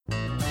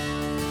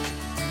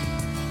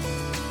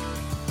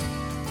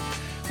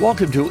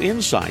Welcome to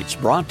Insights,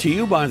 brought to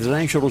you by the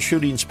National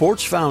Shooting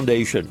Sports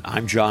Foundation.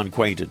 I'm John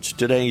Quaintance.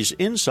 Today's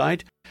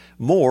Insight,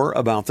 more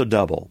about the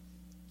double.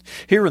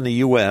 Here in the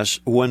U.S.,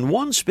 when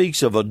one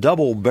speaks of a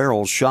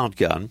double-barrel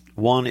shotgun,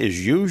 one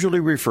is usually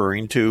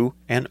referring to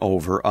an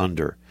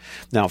over-under.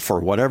 Now,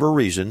 for whatever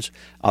reasons,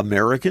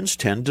 Americans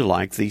tend to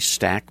like the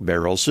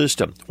stack-barrel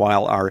system,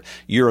 while our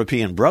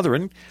European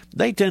brethren,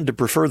 they tend to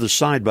prefer the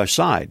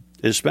side-by-side,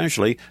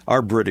 especially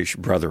our British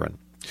brethren.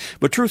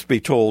 But truth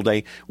be told,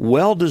 a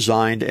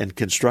well-designed and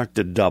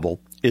constructed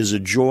double is a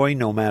joy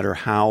no matter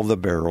how the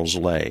barrels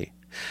lay.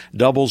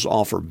 Doubles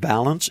offer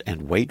balance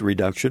and weight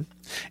reduction.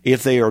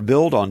 If they are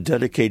built on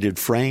dedicated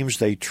frames,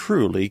 they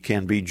truly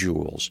can be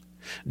jewels.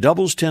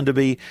 Doubles tend to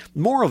be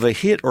more of a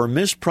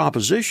hit-or-miss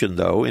proposition,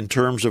 though, in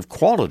terms of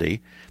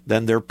quality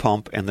than their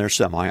pump and their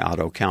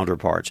semi-auto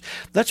counterparts.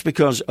 That's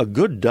because a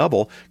good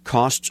double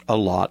costs a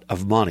lot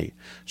of money.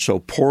 So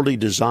poorly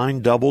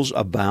designed doubles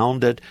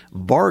abound at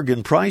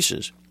bargain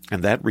prices,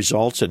 and that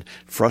results in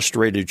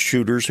frustrated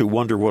shooters who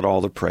wonder what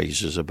all the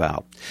praise is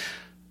about.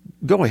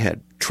 Go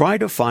ahead. Try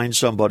to find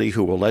somebody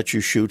who will let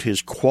you shoot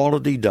his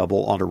quality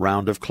double on a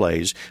round of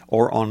clays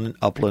or on an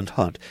upland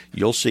hunt.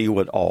 You'll see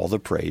what all the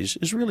praise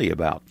is really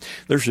about.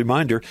 There's a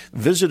reminder,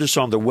 visit us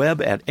on the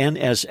web at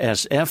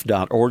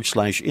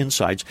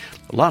nssf.org/insights.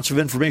 Lots of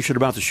information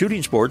about the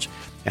shooting sports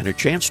and a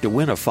chance to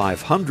win a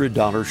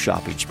 $500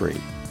 shopping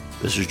spree.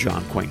 This is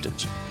John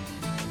Quaintance.